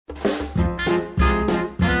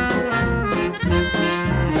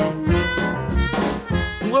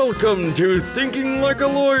Welcome to Thinking Like a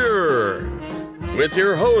Lawyer with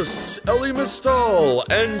your hosts Ellie Mistal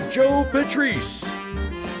and Joe Patrice,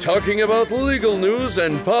 talking about legal news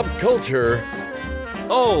and pop culture,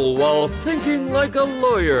 all while thinking like a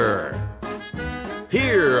lawyer.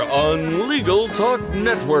 Here on Legal Talk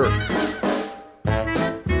Network.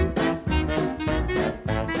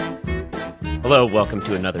 Hello, welcome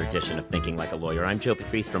to another edition of Thinking Like a Lawyer. I'm Joe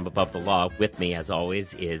Patrice from Above the Law. With me, as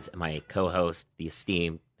always, is my co-host, the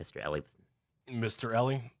esteemed Mr. Ellie. Mr.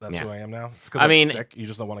 Ellie? That's who I am now? It's because I'm sick. You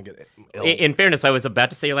just don't want to get ill. In fairness, I was about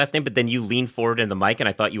to say your last name, but then you leaned forward in the mic, and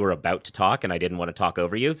I thought you were about to talk, and I didn't want to talk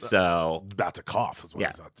over you, so... About to cough is what I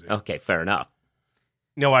was about to do. Okay, fair enough.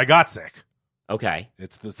 No, I got sick. Okay.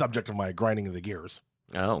 It's the subject of my grinding of the gears.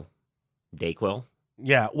 Oh. Dayquil?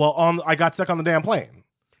 Yeah, well, I got sick on the damn plane.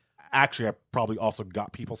 Actually, I probably also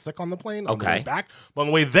got people sick on the plane on the way back. But on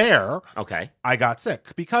the way there, I got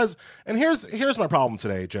sick. Because, and here's my problem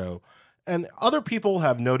today, Joe. And other people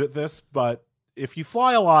have noted this, but if you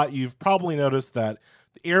fly a lot, you've probably noticed that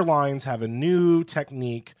the airlines have a new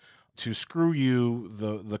technique to screw you,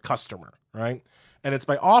 the customer, right? And it's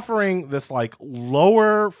by offering this like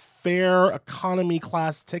lower fare economy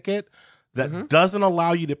class ticket that doesn't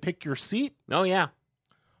allow you to pick your seat. Oh, yeah.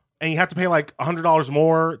 And you have to pay like $100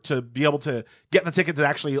 more to be able to get the ticket that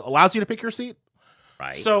actually allows you to pick your seat.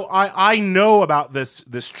 Right. So I know about this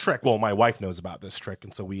trick. Well, my wife knows about this trick,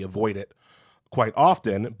 and so we avoid it quite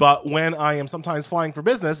often. But when I am sometimes flying for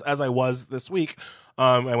business, as I was this week,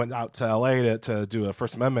 I went out to LA to do a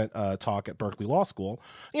First Amendment talk at Berkeley Law School.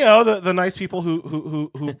 You know, the nice people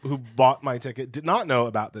who bought my ticket did not know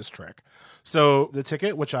about this trick. So the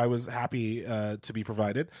ticket, which I was happy to be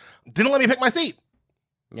provided, didn't let me pick my seat.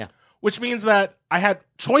 Yeah. Which means that I had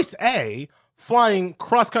choice A, flying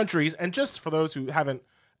cross countries. And just for those who haven't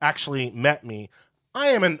actually met me,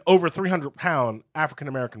 I am an over 300-pound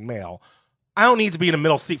African-American male. I don't need to be in a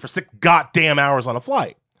middle seat for 6 goddamn hours on a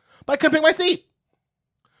flight. But I couldn't pick my seat.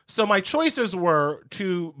 So my choices were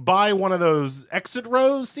to buy one of those exit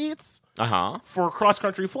row seats for a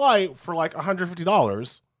cross-country flight for like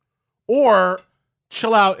 $150, or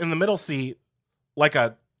chill out in the middle seat like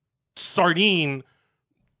a sardine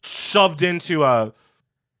shoved into a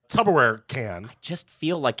Tupperware can. I just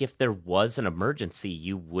feel like if there was an emergency,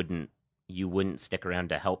 you wouldn't stick around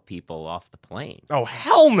to help people off the plane. Oh,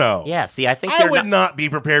 hell no. Yeah, see, I think I would not be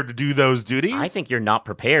prepared to do those duties. I think you're not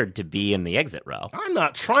prepared to be in the exit row. I'm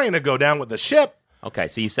not trying to go down with the ship. Okay,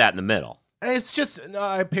 so you sat in the middle. It's just,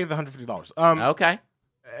 I paid the $150. Okay.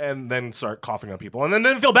 And then start coughing on people. And then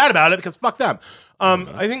didn't feel bad about it because fuck them.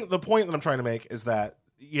 I think the point that I'm trying to make is that,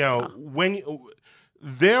 you know,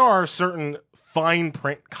 there are certain fine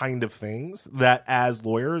print kind of things that as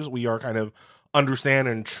lawyers we are kind of understand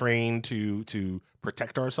and trained to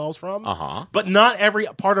protect ourselves from. But not every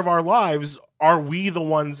part of our lives are we the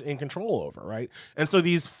ones in control over, right? And so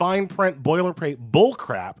these fine print boilerplate bull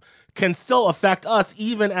crap can still affect us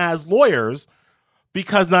even as lawyers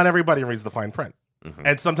because not everybody reads the fine print.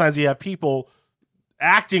 And sometimes you have people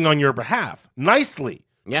acting on your behalf nicely,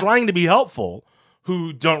 trying to be helpful,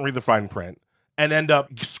 who don't read the fine print and end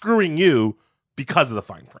up screwing you because of the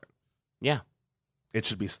fine print. Yeah. It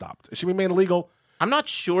should be stopped. It should be made illegal. I'm not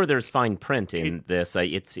sure there's fine print in this.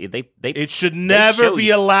 It should never be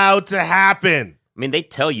allowed to happen. I mean, they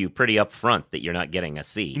tell you pretty up front that you're not getting a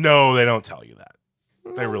seat. No, they don't tell you that.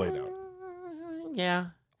 They really don't. Yeah.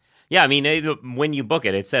 Yeah, I mean, when you book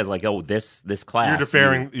it, it says like, oh, this class.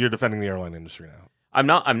 You're defending the airline industry now. I'm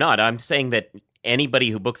not. I'm saying that anybody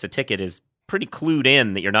who books a ticket is pretty clued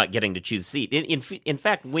in that you're not getting to choose a seat. In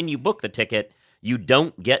fact, when you book the ticket, you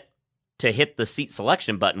don't get to hit the seat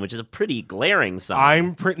selection button, which is a pretty glaring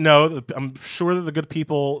sign. I'm sure that the good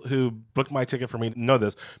people who booked my ticket for me know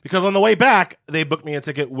this, because on the way back, they booked me a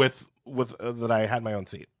ticket with that I had my own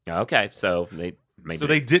seat. Okay, so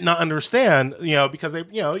they did not understand, because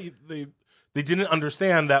they didn't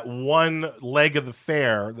understand that one leg of the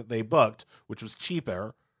fare that they booked, which was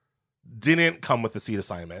cheaper, didn't come with the seat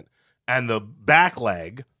assignment. And the back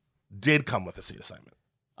leg did come with a seat assignment.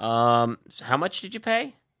 How much did you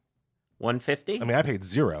pay? $150? I mean, I paid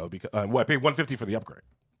 $0 because I paid $150 for the upgrade.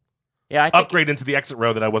 Yeah, I think, upgrade into the exit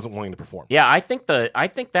row that I wasn't willing to perform. Yeah, I think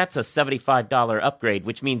that's a $75 upgrade,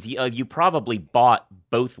 which means you probably bought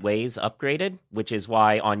both ways upgraded, which is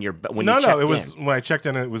why when you checked in. When I checked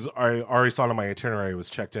in, I already saw it on my itinerary. It was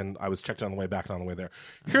checked in. I was checked in on the way back and on the way there.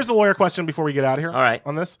 Here's a lawyer question before we get out of here. All right.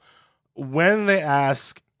 On this, when they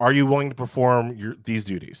ask, "Are you willing to perform these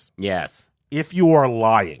duties?" Yes. If you are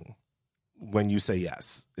lying when you say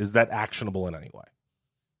yes, is that actionable in any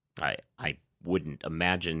way? I wouldn't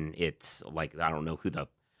imagine it's like, I don't know who the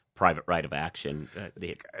private right of action. I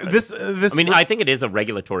I think it is a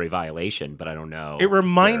regulatory violation, but I don't know. It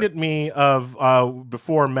reminded me of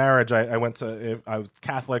before marriage. I was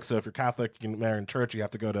Catholic, so if you're Catholic, you can marry in church. You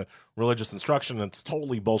have to go to religious instruction. And it's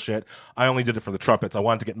totally bullshit. I only did it for the trumpets. I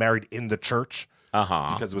wanted to get married in the church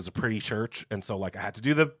because it was a pretty church, and so like I had to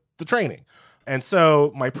do the training. And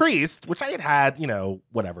so my priest, which I had,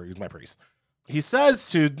 whatever, he was my priest. He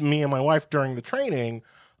says to me and my wife during the training,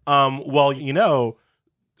 well,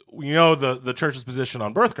 the church's position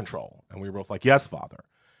on birth control. And we were both like, yes, Father.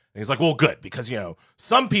 And he's like, well, good, because,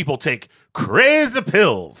 some people take crazy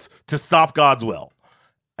pills to stop God's will.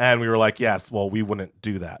 And we were like, yes, well, we wouldn't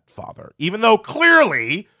do that, Father. Even though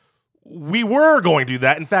clearly we were going to do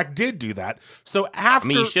that, in fact, did do that. So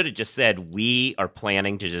after... you should have just said, we are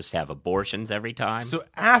planning to just have abortions every time. So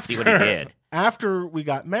see what he did. After we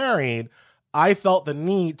got married, I felt the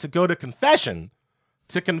need to go to confession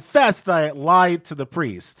to confess that I lied to the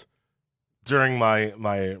priest during my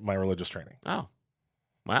religious training. Oh,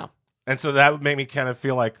 wow. And so that made me kind of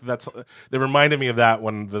feel like they reminded me of that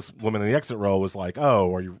when this woman in the exit row was like,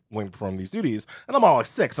 oh, are you willing to perform these duties? And I'm all like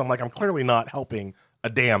 6. I'm like, I'm clearly not helping a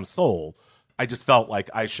damn soul. I just felt like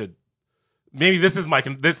I should, maybe this is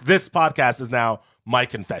this podcast is now my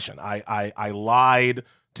confession. I lied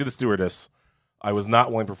to the stewardess. I was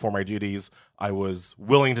not willing to perform my duties. I was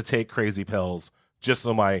willing to take crazy pills just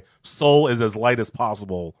so my soul is as light as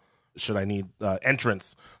possible should I need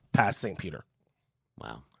entrance past St. Peter.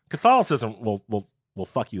 Wow. Catholicism will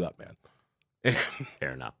fuck you up, man.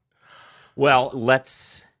 Fair enough. Well,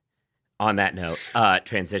 let's, on that note,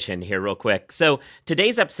 transition here real quick. So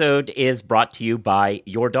today's episode is brought to you by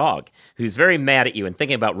your dog, who's very mad at you and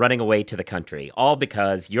thinking about running away to the country, all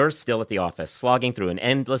because you're still at the office slogging through an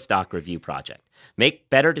endless doc review project. Make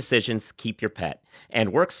better decisions to keep your pet,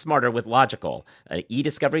 and work smarter with Logical, an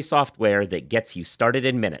e-discovery software that gets you started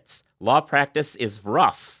in minutes. Law practice is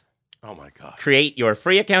rough. Oh my God. Create your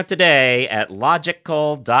free account today at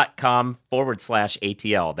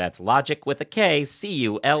logical.com/ATL. That's logic with a K,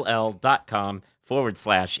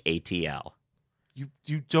 CULL.com/ATL.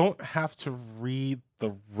 You don't have to read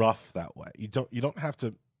the rough that way. You don't have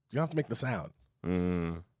to make the sound.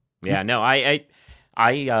 Yeah, no, I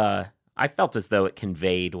felt as though it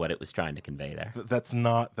conveyed what it was trying to convey there. That's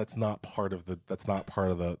not part of the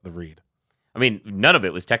read. I mean, none of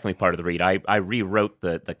it was technically part of the read. I rewrote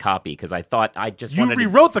the copy because I thought I just You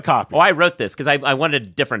rewrote the copy? Oh, I wrote this because I wanted a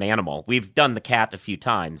different animal. We've done the cat a few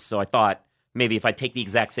times, so I thought maybe if I take the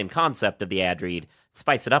exact same concept of the ad read,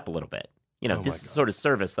 spice it up a little bit. This is the sort of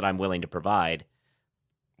service that I'm willing to provide.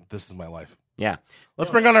 This is my life. Yeah.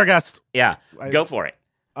 Let's bring on our guest. Yeah, go for it.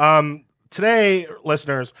 Today,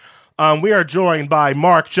 listeners, we are joined by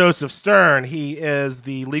Mark Joseph Stern. He is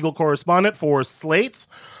the legal correspondent for Slate,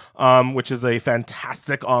 which is a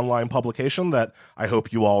fantastic online publication that I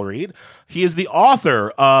hope you all read. He is the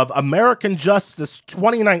author of American Justice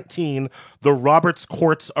 2019, The Roberts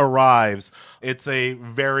Court Arrives. It's a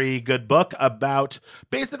very good book about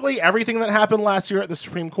basically everything that happened last year at the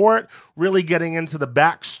Supreme Court, really getting into the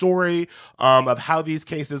backstory of how these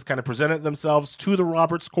cases kind of presented themselves to the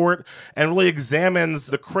Roberts Court, and really examines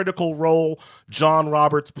the critical role John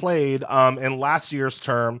Roberts played in last year's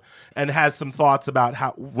term, and has some thoughts about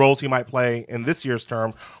how roles he might play in this year's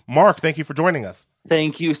term. Mark, thank you for joining us.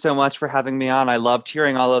 Thank you so much for having me on. I loved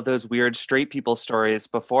hearing all of those weird straight people stories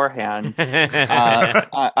beforehand.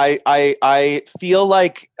 I feel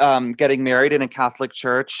like getting married in a Catholic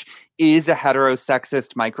church is a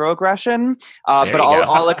heterosexist microaggression, but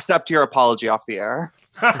I'll accept your apology off the air.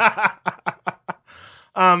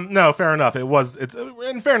 No, fair enough. It's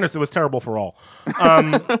in fairness, it was terrible for all.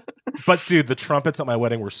 But dude, the trumpets at my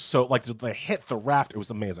wedding were so they hit the raft. It was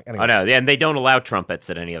amazing. Anyway. Oh no, and they don't allow trumpets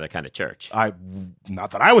at any other kind of church.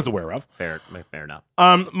 Not that I was aware of. Fair enough.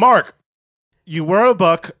 Mark, you wrote a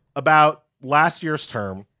book about last year's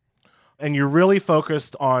term, and you're really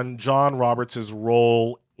focused on John Roberts'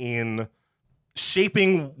 role in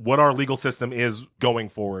shaping what our legal system is going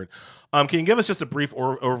forward. Can you give us just a brief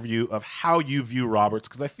overview of how you view Roberts?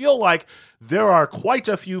 Because I feel like there are quite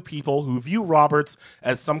a few people who view Roberts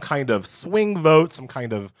as some kind of swing vote, some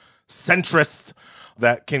kind of centrist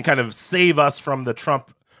that can kind of save us from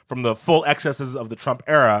the full excesses of the Trump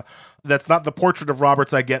era. That's not the portrait of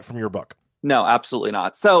Roberts I get from your book. No, absolutely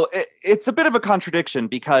not. So it's a bit of a contradiction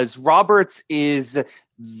because Roberts is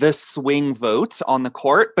the swing vote on the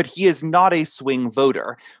court, but he is not a swing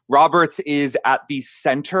voter. Roberts is at the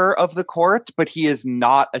center of the court, but he is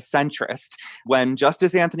not a centrist. When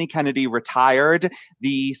Justice Anthony Kennedy retired,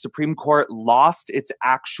 the Supreme Court lost its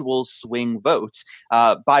actual swing vote,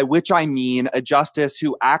 by which I mean a justice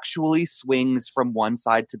who actually swings from one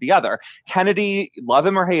side to the other. Kennedy, love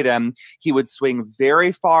him or hate him, he would swing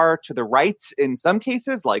very far to the right in some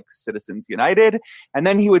cases, like Citizens United, and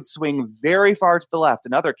then he would swing very far to the left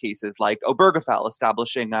in other cases, like Obergefell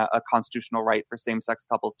establishing a constitutional right for same-sex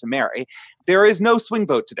couples to marry. There is no swing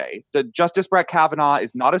vote today. Justice Brett Kavanaugh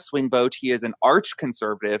is not a swing vote. He is an arch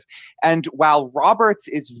conservative. And while Roberts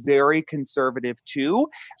is very conservative too,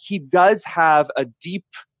 he does have a deep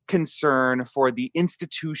concern for the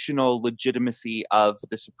institutional legitimacy of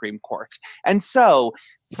the Supreme Court. And so,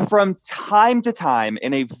 from time to time,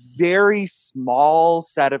 in a very small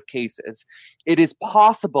set of cases, it is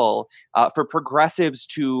possible for progressives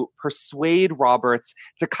to persuade Roberts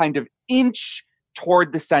to kind of inch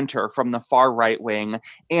toward the center from the far right wing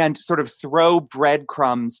and sort of throw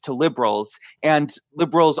breadcrumbs to liberals. And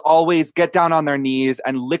liberals always get down on their knees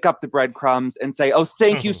and lick up the breadcrumbs and say, oh,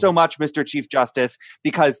 thank you so much, Mr. Chief Justice,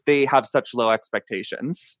 because they have such low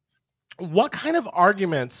expectations. What kind of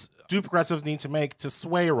arguments do progressives need to make to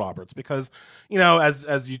sway Roberts? Because, you know,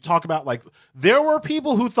 as you talk about, like, there were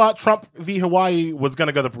people who thought Trump v. Hawaii was going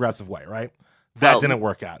to go the progressive way, right? That didn't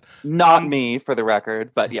work out. Not me, for the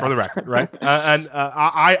record, but yes. For the record, right?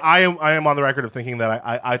 I am on the record of thinking that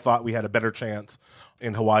I thought we had a better chance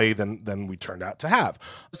in Hawaii than we turned out to have.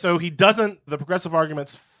 So the progressive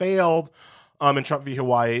arguments failed in Trump v.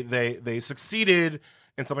 Hawaii. They succeeded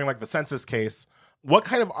in something like the census case. What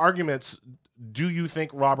kind of arguments do you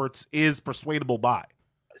think Roberts is persuadable by?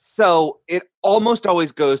 So it almost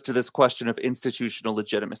always goes to this question of institutional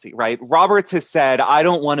legitimacy, right? Roberts has said, I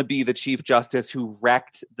don't want to be the Chief Justice who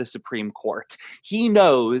wrecked the Supreme Court. He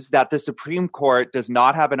knows that the Supreme Court does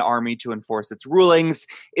not have an army to enforce its rulings.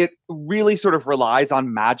 It really sort of relies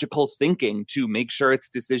on magical thinking to make sure its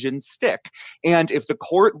decisions stick. And if the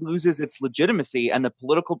court loses its legitimacy and the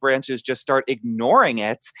political branches just start ignoring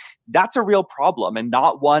it, that's a real problem and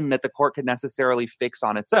not one that the court can necessarily fix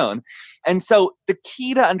on its own. And so the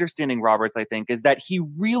key to understanding Roberts, I think, is that he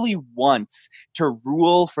really wants to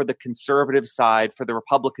rule for the conservative side, for the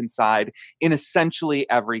Republican side, in essentially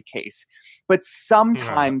every case. But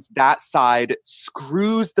sometimes that side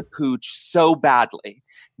screws the pooch so badly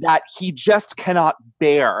that he just cannot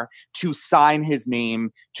bear to sign his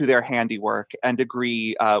name to their handiwork and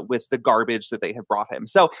agree with the garbage that they have brought him.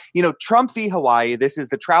 So, you know, Trump v. Hawaii, this is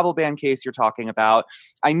the travel ban case you're talking about.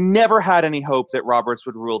 I never had any hope that Roberts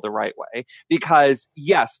would rule the right way because,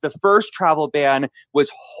 yes, the first travel ban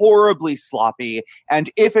was horribly sloppy. And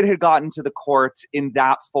if it had gotten to the court in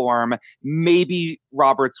that form, maybe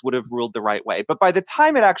Roberts would have ruled the right way. But by the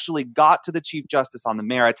time it actually got to the Chief Justice on the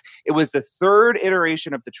merits, it was the third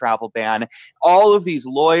iteration of the travel ban. All of these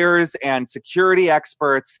lawyers and security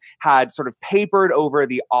experts had sort of papered over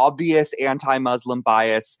the obvious anti-Muslim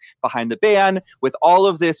bias behind the ban with all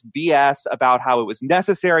of this BS about how it was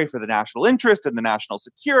necessary for the national interest and the national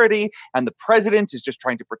security, and the president is just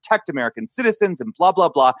trying to protect American citizens and blah, blah,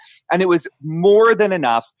 blah. And it was more than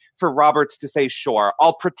enough for Roberts to say, sure,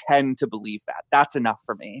 I'll pretend to believe that. That's enough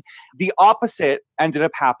for me. The opposite ended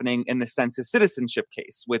up happening in the census citizenship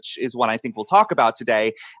case, which is one I think we'll talk about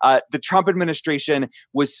today. The Trump administration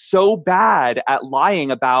was so bad at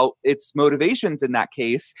lying about its motivations in that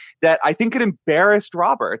case that I think it embarrassed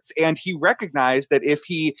Roberts. And he recognized that if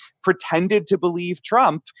he pretended to believe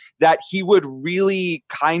Trump, that he would really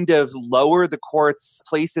kind of lower the court's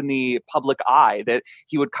place in the public eye, that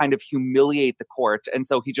he would kind of humiliate the court. And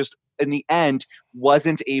so he just, in the end,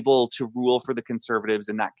 wasn't able to rule for the conservatives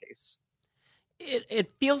in that case.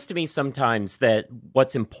 It feels to me sometimes that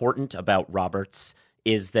what's important about Roberts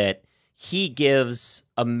is that he gives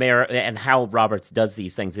America, and how Roberts does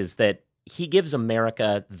these things is that he gives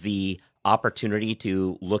America the opportunity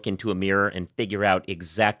to look into a mirror and figure out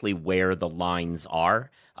exactly where the lines are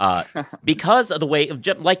because of the way,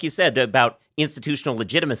 like you said, about institutional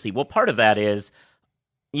legitimacy. Well, part of that is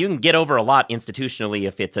you can get over a lot institutionally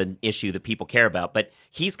if it's an issue that people care about, but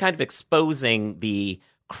he's kind of exposing the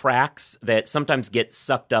cracks that sometimes get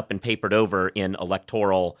sucked up and papered over in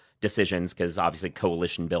electoral decisions because obviously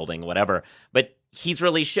coalition building, whatever. But he's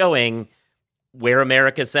really showing where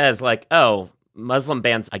America says, like, oh, Muslim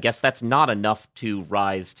bans, I guess that's not enough to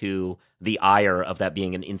rise to the ire of that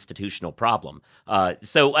being an institutional problem.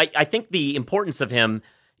 So I think the importance of him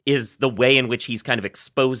is the way in which he's kind of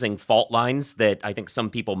exposing fault lines that I think some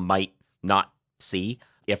people might not see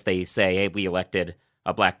if they say, hey, we elected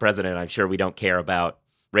a black president. I'm sure we don't care about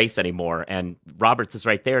race anymore. And Roberts is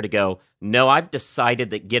right there to go, no, I've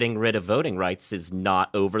decided that getting rid of voting rights is not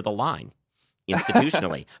over the line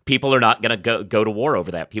institutionally. People are not going to go to war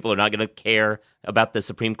over that. People are not going to care about the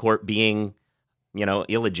Supreme Court being,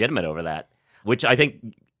 illegitimate over that, which I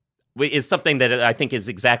think is something that I think is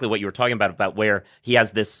exactly what you were talking about where he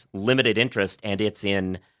has this limited interest and it's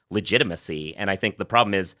in legitimacy. And I think the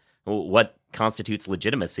problem is what constitutes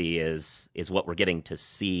legitimacy is what we're getting to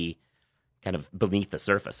see kind of beneath the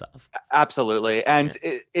surface of. Absolutely. And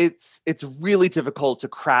it's really difficult to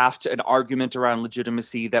craft an argument around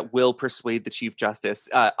legitimacy that will persuade the Chief Justice.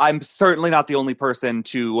 I'm certainly not the only person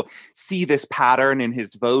to see this pattern in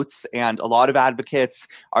his votes, and a lot of advocates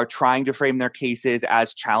are trying to frame their cases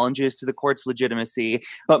as challenges to the court's legitimacy.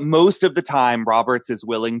 But most of the time, Roberts is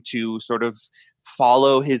willing to sort of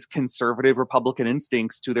follow his conservative Republican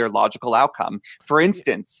instincts to their logical outcome. For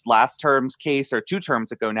instance, last term's case, or 2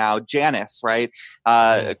 terms ago now, Janus, right?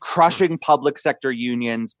 Crushing public sector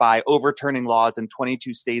unions by overturning laws in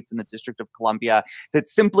 22 states in the District of Columbia that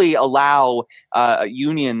simply allow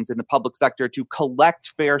unions in the public sector to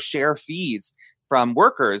collect fair share fees from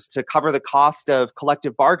workers to cover the cost of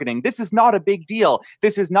collective bargaining. This is not a big deal.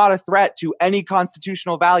 This is not a threat to any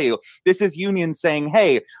constitutional value. This is unions saying,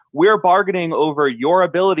 hey, we're bargaining over your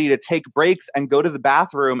ability to take breaks and go to the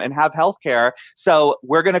bathroom and have healthcare. So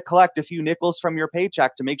we're going to collect a few nickels from your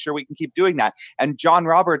paycheck to make sure we can keep doing that. And John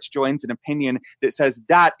Roberts joins an opinion that says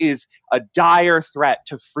that is a dire threat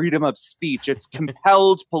to freedom of speech. It's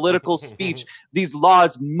compelled political speech. These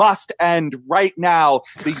laws must end right now.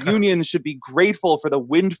 The unions should be grateful for the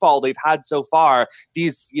windfall they've had so far.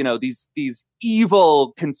 These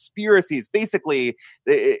evil conspiracies. Basically,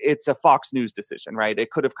 it's a Fox News decision, right? It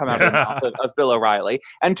could have come out of the mouth of Bill O'Reilly.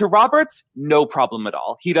 And to Roberts, no problem at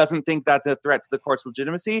all. He doesn't think that's a threat to the court's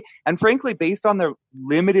legitimacy. And frankly, based on the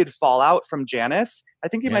limited fallout from Janus, I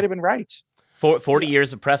think he might have been right. 40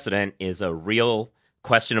 years of precedent is a real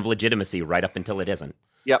question of legitimacy right up until it isn't.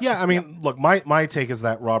 Yep. Yeah, I mean, look, my take is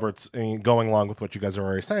that Roberts, going along with what you guys are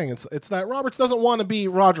already saying, it's that Roberts doesn't want to be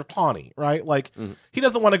Roger Taney, right? Like, he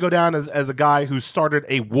doesn't want to go down as a guy who started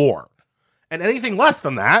a war. And anything less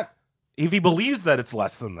than that, if he believes that it's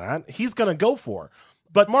less than that, he's going to go for.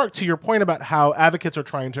 But Mark, to your point about how advocates are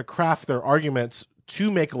trying to craft their arguments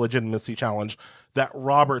to make a legitimacy challenge that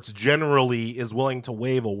Roberts generally is willing to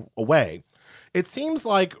wave away, it seems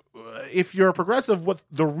like if you're a progressive, what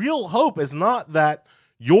the real hope is not that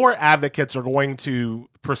your advocates are going to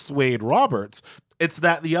persuade Roberts. It's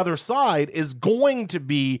that the other side is going to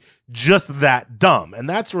be just that dumb. And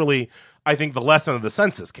that's really, I think, the lesson of the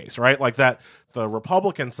census case, right? Like that the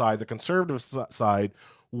Republican side, the conservative side,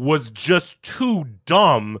 was just too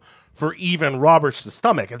dumb for even Roberts to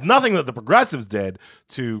stomach. It's nothing that the progressives did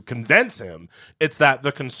to convince him. It's that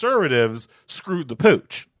the conservatives screwed the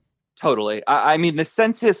pooch. Totally. I mean, the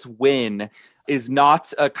census win is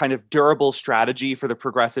not a kind of durable strategy for the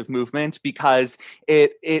progressive movement because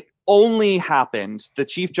it only happened, the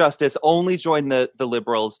Chief Justice only joined the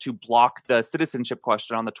liberals to block the citizenship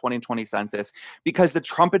question on the 2020 census because the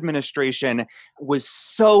Trump administration was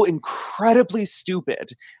so incredibly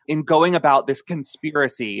stupid in going about this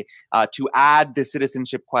conspiracy to add the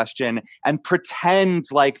citizenship question and pretend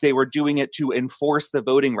like they were doing it to enforce the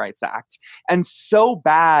Voting Rights Act, and so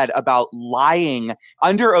bad about lying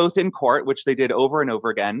under oath in court, which they did over and over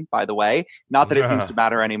again, by the way, not that it seems to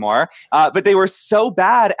matter anymore, but they were so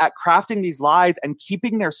bad at crafting these lies and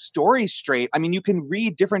keeping their stories straight. I mean, you can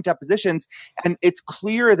read different depositions and it's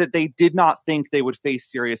clear that they did not think they would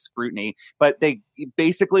face serious scrutiny, but they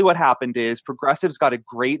basically what happened is progressives got a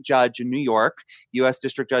great judge in New York, U.S.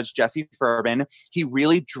 District Judge Jesse Furman. He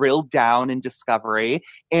really drilled down in discovery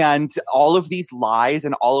and all of these lies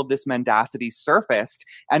and all of this mendacity surfaced,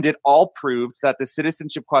 and it all proved that the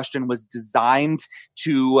citizenship question was designed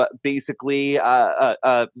to basically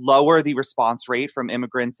lower the response rate from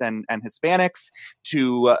immigrants and Hispanics,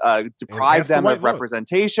 to deprive them of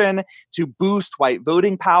representation, to boost white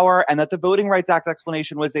voting power, and that the Voting Rights Act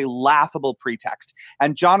explanation was a laughable pretext.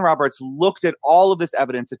 And John Roberts looked at all of this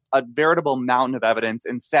evidence, a veritable mountain of evidence,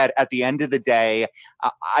 and said, at the end of the day,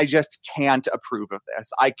 I just can't approve of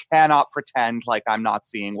this. I cannot pretend like I'm not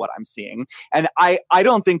seeing what I'm seeing. And I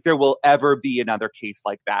don't think there will ever be another case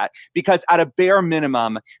like that, because at a bare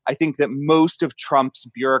minimum, I think that most of Trump's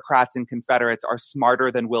bureaucrats and Confederates are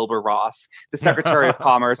smarter than Wilbur Ross, the Secretary of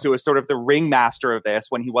Commerce, who was sort of the ringmaster of this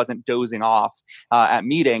when he wasn't dozing off at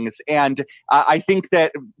meetings. And I think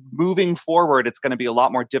that moving forward, it's going to be a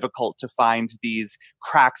lot more difficult to find these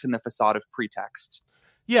cracks in the facade of pretext.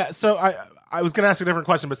 Yeah, so I was going to ask a different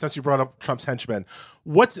question, but since you brought up Trump's henchmen,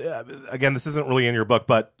 what's again, this isn't really in your book,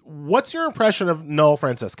 but what's your impression of Noel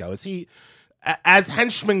Francisco? Is he, as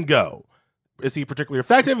henchmen go, is he particularly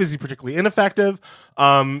effective? Is he particularly ineffective?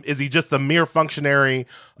 Is he just a mere functionary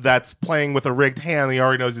that's playing with a rigged hand? He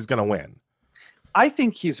already knows he's going to win. I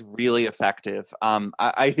think he's really effective.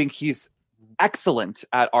 I think he's excellent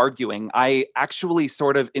at arguing. I actually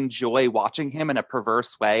sort of enjoy watching him in a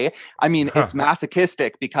perverse way. I mean, it's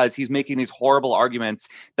masochistic because he's making these horrible arguments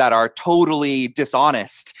that are totally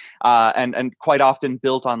dishonest and quite often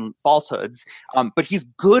built on falsehoods. But he's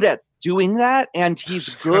good at doing that, and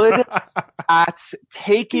he's good at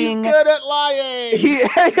taking. He's good at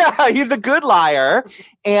lying. He's a good liar,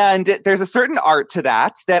 and there's a certain art to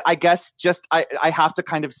that I guess just I have to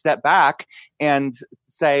kind of step back and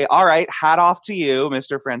say, all right, hat off to you,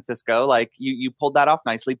 Mr. Francisco. Like you pulled that off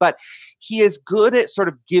nicely, but he is good at sort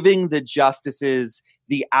of giving the justices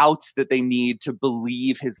the outs that they need to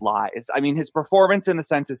believe his lies. I mean, his performance in the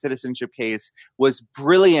census citizenship case was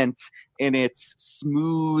brilliant in its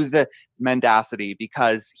smooth mendacity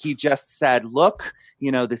because he just said, look,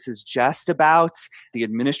 this is just about the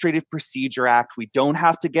Administrative Procedure Act. We don't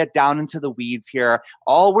have to get down into the weeds here.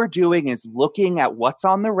 All we're doing is looking at what's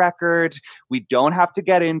on the record. We don't have to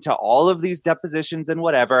get into all of these depositions and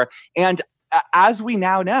whatever. And as we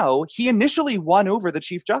now know, he initially won over the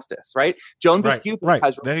Chief Justice, right? Joan Biscuit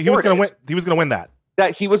has reported he was going to win that.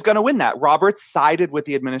 That he was going to win that. Roberts sided with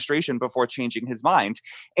the administration before changing his mind.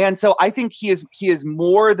 And so I think he is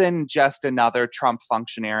more than just another Trump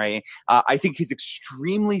functionary. I think he's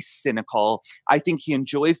extremely cynical. I think he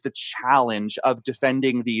enjoys the challenge of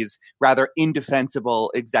defending these rather indefensible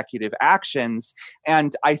executive actions.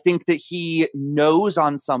 And I think that he knows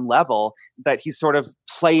on some level that he's sort of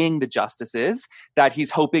playing the justices, that he's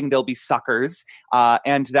hoping they'll be suckers,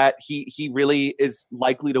 and that he really is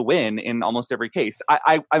likely to win in almost every case.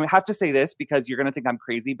 I have to say this because you're going to think I'm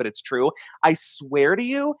crazy, but it's true. I swear to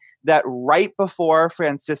you that right before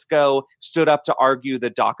Francisco stood up to argue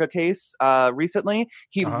the DACA case recently,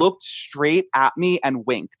 he looked straight at me and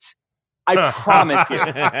winked. I promise you.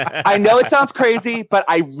 I know it sounds crazy, but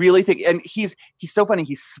I really think, and he's so funny.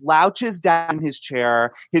 He slouches down in his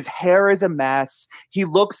chair. His hair is a mess. He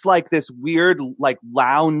looks like this weird, like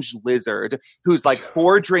lounge lizard who's like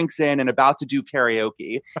 4 drinks in and about to do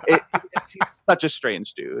karaoke. He's such a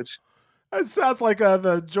strange dude. It sounds like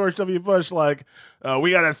the George W. Bush, like,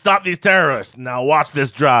 we got to stop these terrorists. Now watch this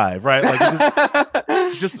drive, right?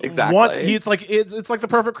 Like, he just exactly. wants. It's like the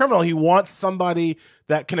perfect criminal. He wants somebody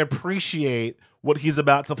that can appreciate what he's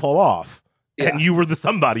about to pull off. Yeah. And you were the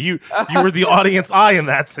somebody. You were the audience eye in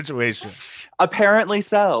that situation. Apparently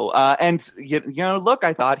so. And look,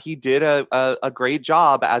 I thought he did a great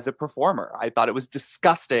job as a performer. I thought it was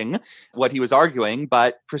disgusting what he was arguing,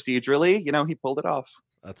 but procedurally, he pulled it off.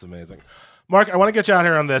 That's amazing. Mark, I want to get you out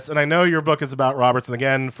here on this, and I know your book is about Roberts, and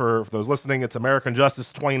again, for those listening, it's American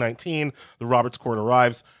Justice 2019, The Roberts Court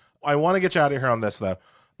Arrives. I want to get you out of here on this, though.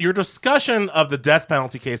 Your discussion of the death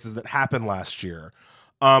penalty cases that happened last year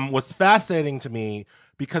was fascinating to me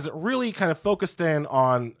because it really kind of focused in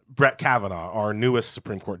on Brett Kavanaugh, our newest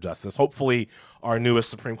Supreme Court Justice, hopefully our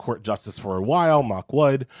newest Supreme Court Justice for a while, knock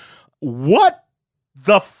wood. What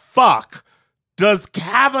the fuck does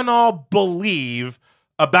Kavanaugh believe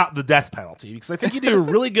about the death penalty? Because I think you do a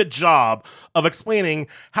really good job of explaining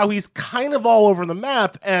how he's kind of all over the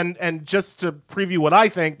map. And just to preview what I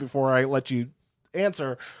think before I let you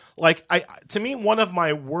answer, like, to me, one of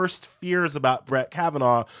my worst fears about Brett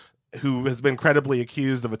Kavanaugh, who has been credibly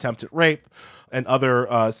accused of attempted rape and other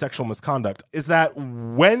sexual misconduct, is that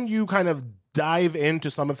when you kind of dive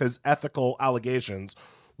into some of his ethical allegations,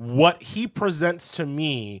 what he presents to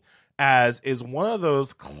me as is one of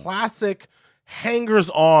those classic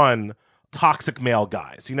hangers-on toxic male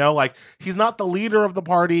guys. Like, he's not the leader of the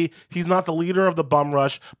party, he's not the leader of the bum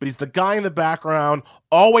rush, but he's the guy in the background,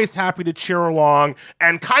 always happy to cheer along,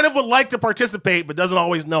 and kind of would like to participate, but doesn't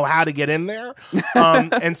always know how to get in there.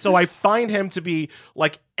 And so I find him to be,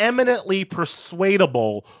 like, eminently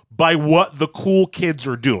persuadable by what the cool kids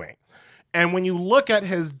are doing. And when you look at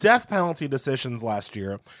his death penalty decisions last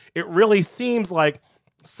year, it really seems like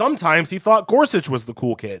sometimes he thought Gorsuch was the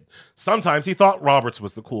cool kid. Sometimes he thought Roberts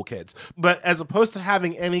was the cool kids. But as opposed to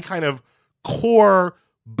having any kind of core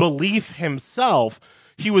belief himself,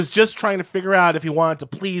 he was just trying to figure out if he wanted to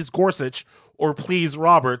please Gorsuch or please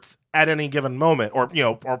Roberts at any given moment, or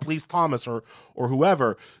or please Thomas or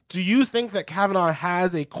whoever. Do you think that Kavanaugh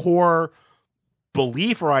has a core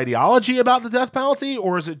belief or ideology about the death penalty,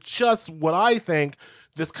 or is it just what I think,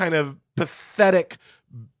 this kind of pathetic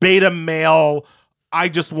beta male I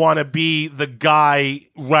just want to be the guy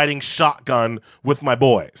riding shotgun with my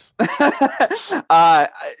boys.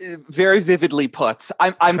 Very vividly put.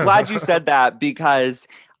 I'm glad you said that, because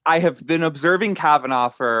I have been observing Kavanaugh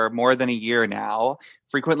for more than a year now,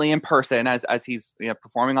 frequently in person as he's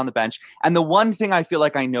performing on the bench. And the one thing I feel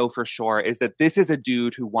like I know for sure is that this is a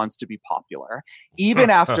dude who wants to be popular. Even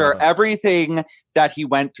after everything that he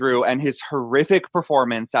went through and his horrific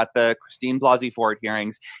performance at the Christine Blasey Ford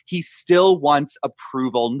hearings, he still wants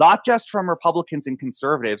approval, not just from Republicans and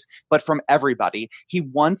conservatives, but from everybody. He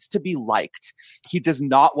wants to be liked. He does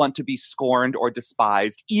not want to be scorned or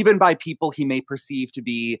despised, even by people he may perceive to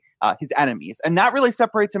be his enemies. And that really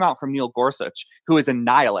separates him out from Neil Gorsuch, who is a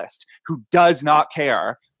nihilist, who does not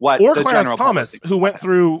care what or the Clarence general Thomas, who went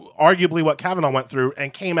through arguably what Kavanaugh went through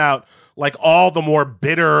and came out like all the more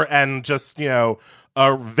bitter and just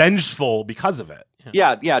vengeful because of it.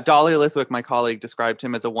 Yeah. Dahlia Lithwick, my colleague, described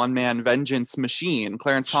him as a one-man vengeance machine.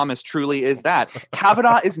 Clarence Thomas truly is that.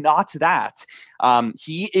 Kavanaugh is not that.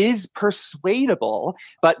 He is persuadable,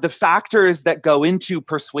 but the factors that go into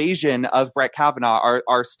persuasion of Brett Kavanaugh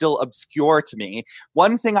are still obscure to me.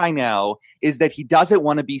 One thing I know is that he doesn't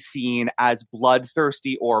want to be seen as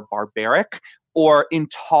bloodthirsty or barbaric or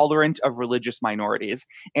intolerant of religious minorities.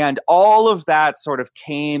 And all of that sort of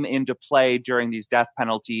came into play during these death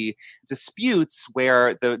penalty disputes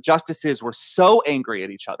where the justices were so angry at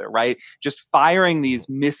each other, right? Just firing these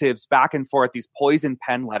missives back and forth, these poison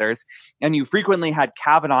pen letters. And you frequently had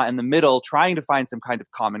Kavanaugh in the middle trying to find some kind of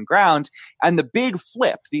common ground. And the big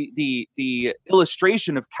flip, the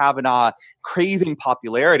illustration of Kavanaugh craving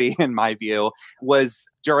popularity, in my view, was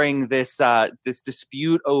during this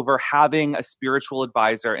dispute over having a spiritual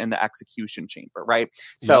advisor in the execution chamber, right?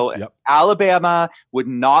 So Yep. Alabama would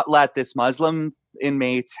not let this Muslim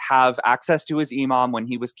inmates have access to his imam when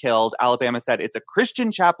he was killed. Alabama said it's a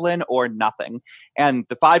Christian chaplain or nothing. And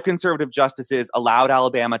the 5 conservative justices allowed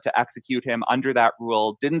Alabama to execute him under that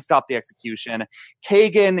rule, didn't stop the execution.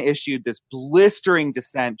 Kagan issued this blistering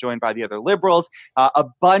dissent joined by the other liberals. A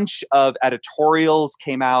bunch of editorials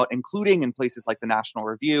came out, including in places like the National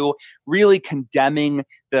Review, really condemning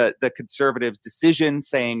the conservatives' decision,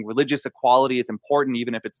 saying religious equality is important,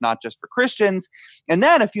 even if it's not just for Christians. And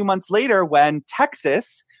then a few months later, when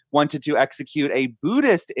Texas wanted to execute a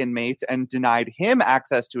Buddhist inmate and denied him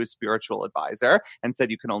access to his spiritual advisor and said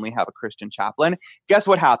you can only have a Christian chaplain. Guess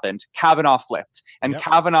what happened? Kavanaugh flipped. And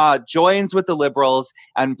Kavanaugh joins with the liberals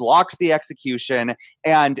and blocks the execution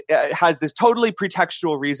and has this totally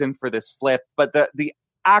pretextual reason for this flip. But the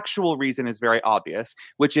actual reason is very obvious,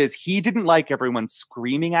 which is he didn't like everyone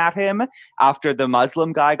screaming at him after the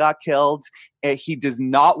Muslim guy got killed. He does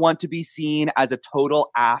not want to be seen as a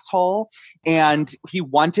total asshole. And he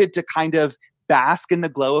wanted to kind of bask in the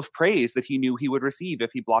glow of praise that he knew he would receive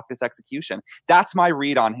if he blocked this execution. That's my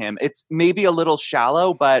read on him. It's maybe a little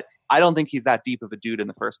shallow, but I don't think he's that deep of a dude in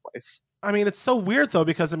the first place. I mean, it's so weird though,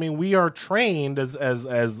 because I mean, we are trained as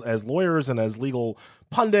lawyers and as legal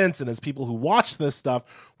pundits and as people who watch this stuff,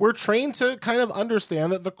 we're trained to kind of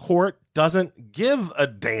understand that the court doesn't give a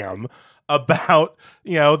damn about,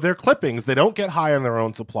 their clippings. They don't get high on their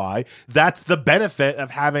own supply. That's the benefit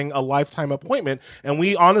of having a lifetime appointment. And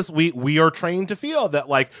we are trained to feel that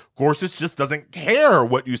like Gorsuch just doesn't care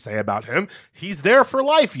what you say about him. He's there for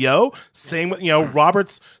life, yo. Same with,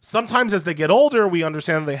 Roberts. Sometimes as they get older, we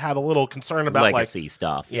understand they have a little concern about legacy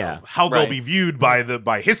stuff. Yeah. How they'll be viewed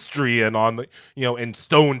by history and on the, in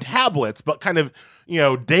stone tablets, but kind of,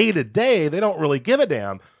 day to day, they don't really give a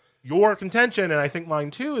damn. Your contention, and I think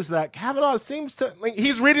mine too, is that Kavanaugh seems to,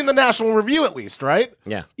 he's reading the National Review at least, right?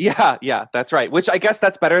 Yeah, that's right. Which I guess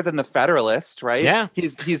that's better than the Federalist, right? Yeah.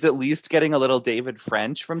 He's at least getting a little David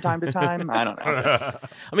French from time to time. I don't know.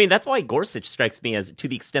 I mean, that's why Gorsuch strikes me as, to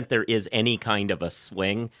the extent there is any kind of a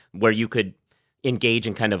swing where you could engage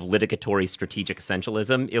in kind of litigatory strategic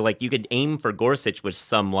essentialism, you could aim for Gorsuch with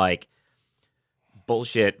some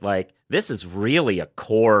bullshit, this is really a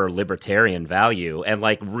core libertarian value, and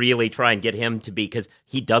really try and get him to be, because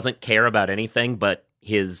he doesn't care about anything but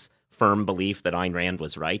his firm belief that Ayn Rand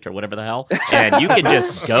was right or whatever the hell, and you can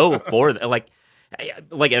just go for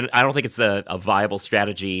and I don't think it's a viable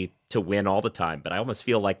strategy to win all the time, but I almost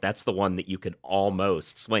feel like that's the one that you could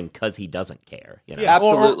almost swing because he doesn't care. Yeah,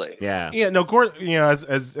 absolutely.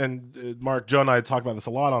 As Mark, Joe, and I talk about this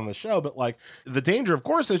a lot on the show, but the danger of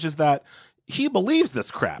Gorsuch is that he believes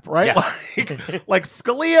this crap, right? Yeah. Like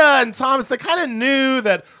Scalia and Thomas, they kind of knew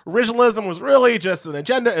that originalism was really just an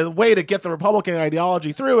agenda, a way to get the Republican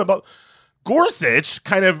ideology through. But Gorsuch,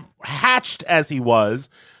 kind of hatched as he was,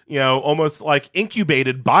 almost like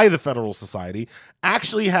incubated by the Federal Society,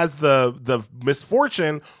 actually has the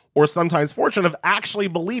misfortune or sometimes fortune of actually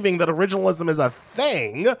believing that originalism is a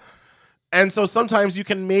thing. And so sometimes you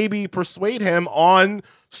can maybe persuade him on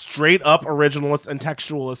straight up originalist and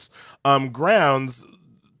textualist grounds,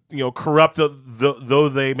 corrupt though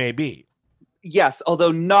they may be. Yes,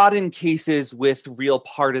 although not in cases with real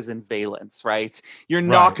partisan valence, right? You're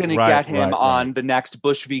not going to get him on the next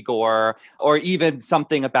Bush v. Gore, or even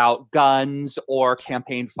something about guns or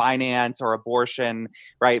campaign finance or abortion,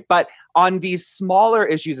 right? But on these smaller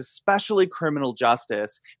issues, especially criminal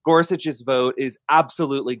justice, Gorsuch's vote is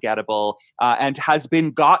absolutely gettable and has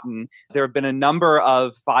been gotten. There have been a number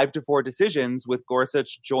of 5-4 decisions with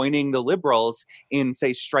Gorsuch joining the liberals in,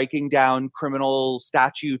 say, striking down criminal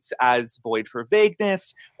statutes as void for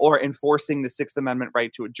vagueness, or enforcing the Sixth Amendment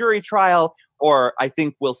right to a jury trial, or I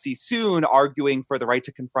think we'll see soon arguing for the right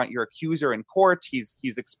to confront your accuser in court. He's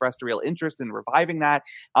expressed a real interest in reviving that.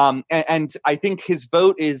 And I think his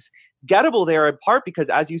vote is gettable there in part because,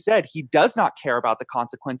 as you said, he does not care about the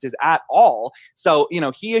consequences at all. So,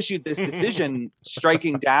 he issued this decision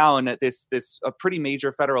striking down a pretty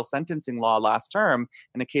major federal sentencing law last term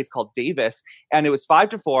in a case called Davis. And it was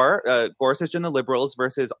 5-4, Gorsuch and the liberals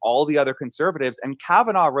versus all the other conservatives. And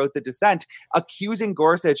Kavanaugh wrote the dissent accusing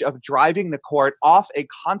Gorsuch of driving the court off a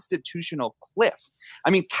constitutional cliff. I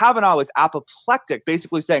mean, Kavanaugh was apoplectic,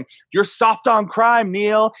 basically saying, "You're soft on crime,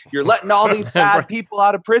 Neil. You're letting all these bad people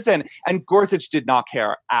out of prison." And Gorsuch did not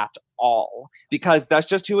care at all, because that's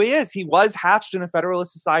just who he is. He was hatched in a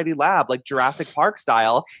Federalist Society lab, like Jurassic Park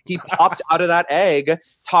style. He popped out of that egg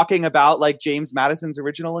talking about like James Madison's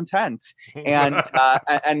original intent. And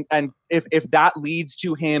if that leads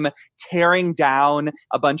to him tearing down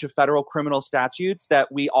a bunch of federal criminal statutes that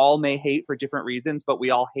we all may hate for different reasons, but we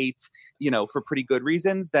all hate, for pretty good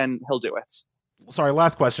reasons, then he'll do it. Sorry,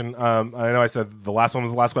 last question. I know I said the last one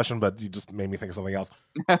was the last question, but you just made me think of something else.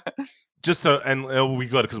 And it'll be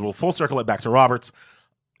good because we'll full circle it back to Roberts.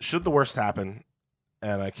 Should the worst happen,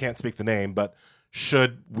 and I can't speak the name, but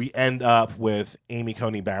should we end up with Amy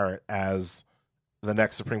Coney Barrett as the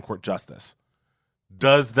next Supreme Court justice,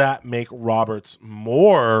 does that make Roberts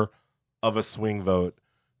more of a swing vote?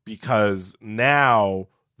 Because now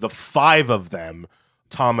the 5 of them,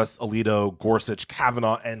 Thomas, Alito, Gorsuch,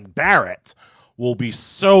 Kavanaugh, and Barrett, will be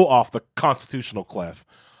so off the constitutional cliff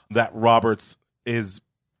that Roberts is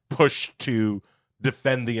pushed to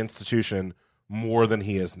defend the institution more than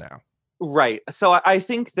he is now. Right. So I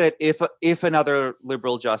think that if another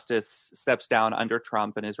liberal justice steps down under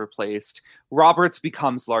Trump and is replaced, Roberts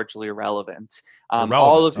becomes largely irrelevant.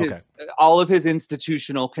 All of his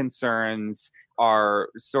institutional concerns are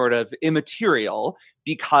sort of immaterial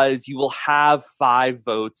because you will have 5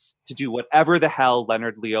 votes to do whatever the hell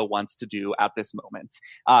Leonard Leo wants to do at this moment.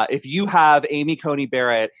 If you have Amy Coney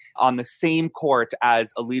Barrett on the same court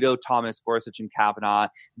as Alito, Thomas, Gorsuch, and Kavanaugh,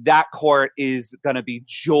 that court is going to be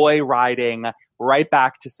joyriding right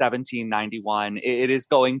back to 1791. It is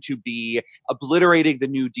going to be obliterating the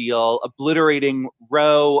New Deal, obliterating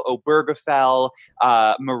Roe, Obergefell,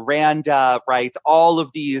 Miranda, right? All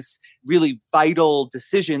of these really vital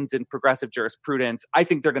decisions in progressive jurisprudence. I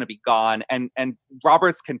think they're going to be gone. And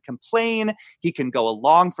Roberts can complain. He can go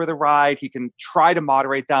along for the ride. He can try to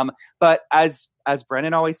moderate them. But as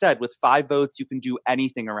Brennan always said, with 5 votes, you can do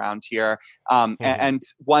anything around here. And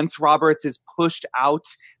once Roberts is pushed out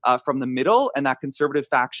from the middle and that conservative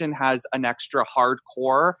faction has an extra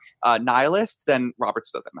hardcore nihilist, then Roberts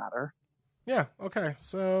doesn't matter. Yeah. Okay.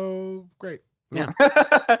 So great. Yeah.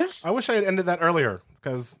 I wish I had ended that earlier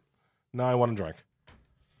because now I want to drink.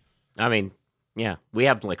 I mean, yeah, we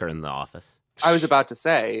have liquor in the office. I was about to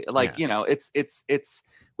say, it's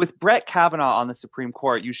with Brett Kavanaugh on the Supreme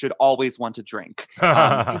Court, you should always want to drink.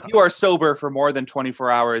 If you are sober for more than 24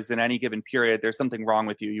 hours in any given period, there's something wrong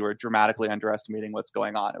with you. You are dramatically underestimating what's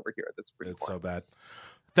going on over here at the Supreme Court. It's so bad.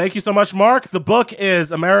 Thank you so much, Mark. The book is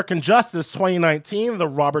American Justice 2019, The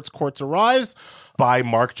Roberts Court Arrives, by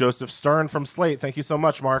Mark Joseph Stern from Slate. Thank you so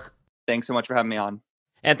much, Mark. Thanks so much for having me on.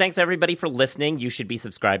 And thanks, everybody, for listening. You should be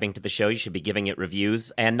subscribing to the show. You should be giving it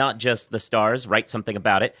reviews, and not just the stars. Write something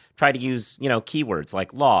about it. Try to use, keywords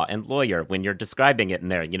like law and lawyer when you're describing it in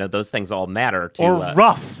there. Those things all matter. Or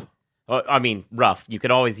rough. Rough. You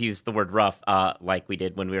could always use the word rough, like we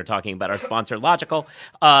did when we were talking about our sponsor, Logical.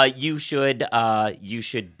 You should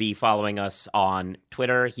be following us on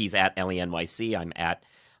Twitter. He's at LENYC. I'm at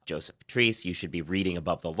Joseph Patrice. You should be reading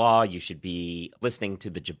Above the Law. You should be listening to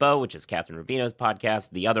The Jabot, which is Catherine Rubino's podcast,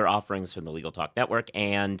 the other offerings from the Legal Talk Network,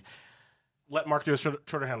 and... Let Mark do his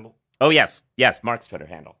Twitter handle. Oh, yes, Mark's Twitter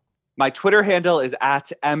handle. My Twitter handle is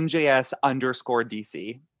at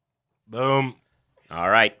MJS_DC. Boom. All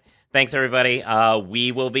right. Thanks, everybody.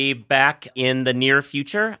 We will be back in the near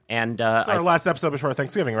future. And This is our last episode before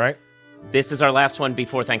Thanksgiving, right? this is our last one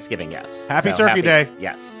before Thanksgiving, yes. Happy Turkey Day.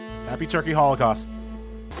 Yes. Happy Turkey Holocaust.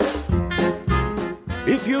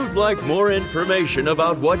 If you'd like more information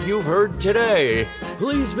about what you've heard today,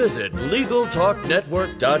 please visit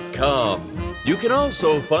LegalTalkNetwork.com. You can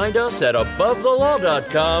also find us at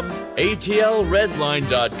AboveTheLaw.com,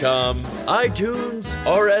 ATLRedline.com, iTunes,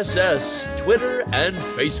 RSS, Twitter, and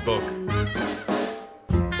Facebook.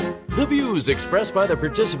 The views expressed by the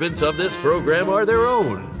participants of this program are their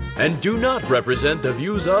own and do not represent the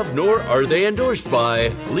views of, nor are they endorsed by,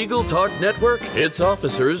 Legal Talk Network, its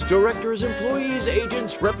officers, directors, employees,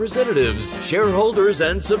 agents, representatives, shareholders,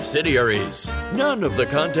 and subsidiaries. None of the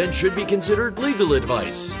content should be considered legal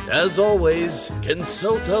advice. As always,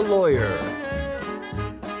 consult a lawyer.